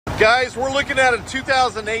Guys, we're looking at a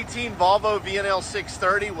 2018 Volvo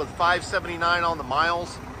VNL630 with 579 on the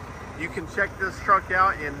miles. You can check this truck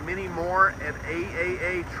out and many more at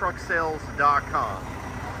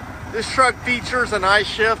AAAtrucksales.com. This truck features an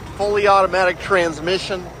I-shift, fully automatic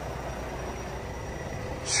transmission.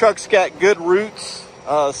 This truck's got good roots,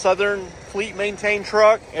 Southern fleet maintained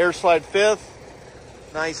truck, air slide fifth,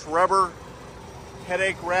 nice rubber,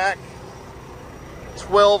 headache rack,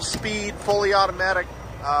 12-speed, fully automatic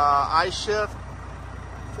I-shift,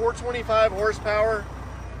 425 horsepower,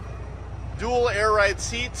 dual air ride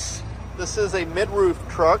seats. This is a mid-roof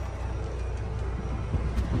truck.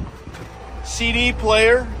 CD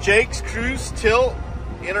player, Jake's cruise tilt,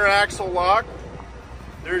 inner axle lock.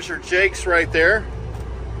 There's your Jake's right there.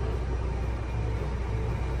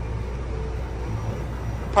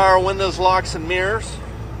 Power windows, locks, and mirrors.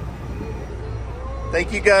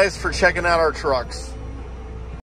 Thank you guys for checking out our trucks.